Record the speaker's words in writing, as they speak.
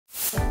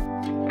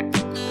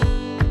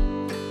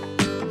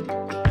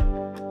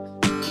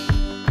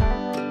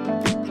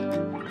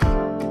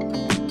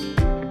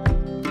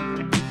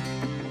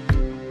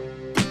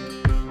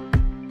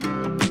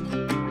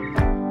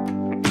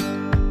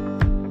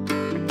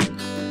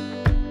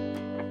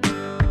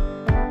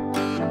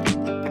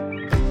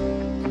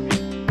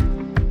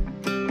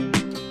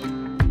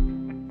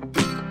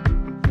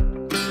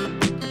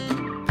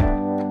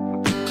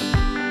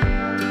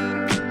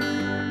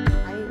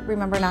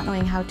remember not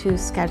knowing how to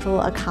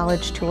schedule a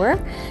college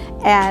tour,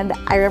 and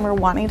I remember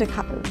wanting to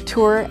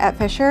tour at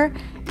Fisher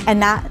and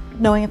not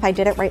knowing if I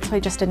did it right, so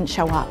I just didn't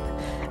show up.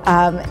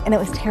 And it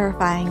was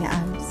terrifying.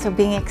 So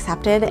being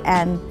accepted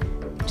and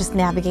just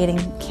navigating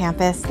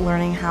campus,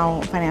 learning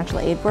how financial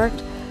aid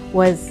worked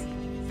was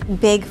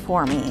big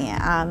for me.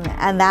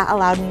 And that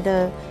allowed me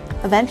to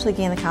eventually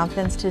gain the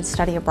confidence to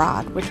study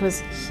abroad, which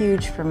was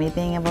huge for me,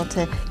 being able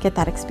to get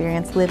that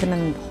experience, live in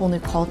a whole new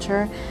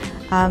culture.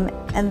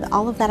 And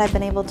all of that I've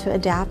been able to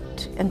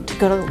adapt and to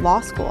go to law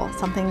school,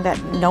 something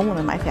that no one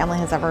in my family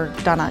has ever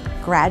done a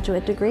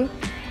graduate degree.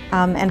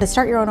 And to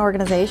start your own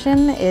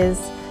organization is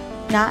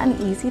not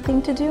an easy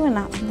thing to do and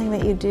not something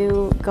that you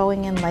do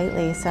going in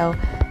lightly. So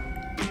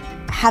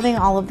having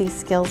all of these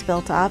skills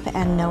built up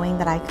and knowing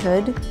that I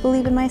could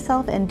believe in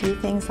myself and do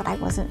things that I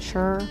wasn't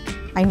sure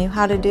I knew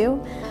how to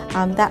do,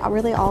 that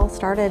really all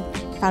started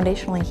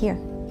foundationally here.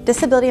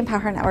 Disability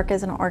EmpowHer Network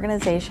is an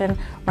organization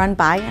run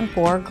by and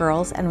for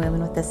girls and women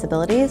with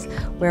disabilities,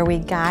 where we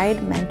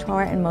guide,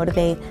 mentor, and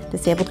motivate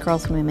disabled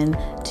girls and women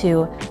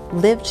to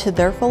live to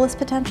their fullest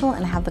potential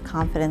and have the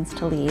confidence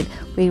to lead.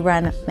 We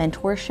run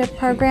mentorship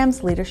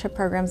programs, leadership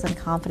programs, and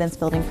confidence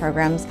building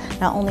programs,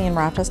 not only in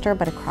Rochester,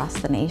 but across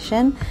the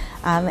nation.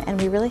 And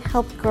we really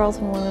help girls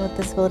and women with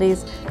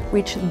disabilities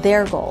reach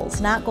their goals,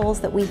 not goals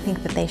that we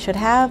think that they should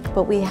have,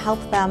 but we help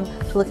them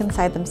to look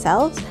inside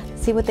themselves,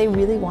 see what they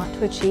really want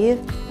to achieve,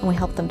 and we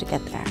help them to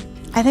get there.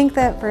 I think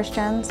that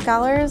first-gen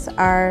scholars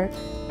are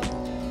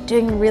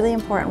doing really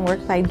important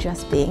work by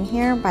just being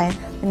here, by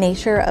the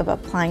nature of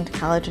applying to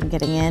college and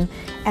getting in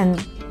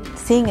and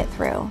seeing it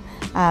through.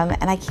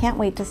 And I can't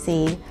wait to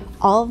see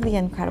all of the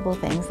incredible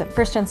things that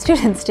first-gen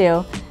students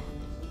do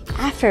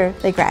after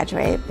they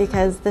graduate,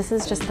 because this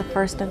is just the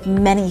first of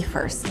many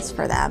firsts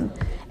for them,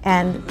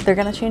 and they're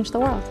going to change the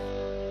world.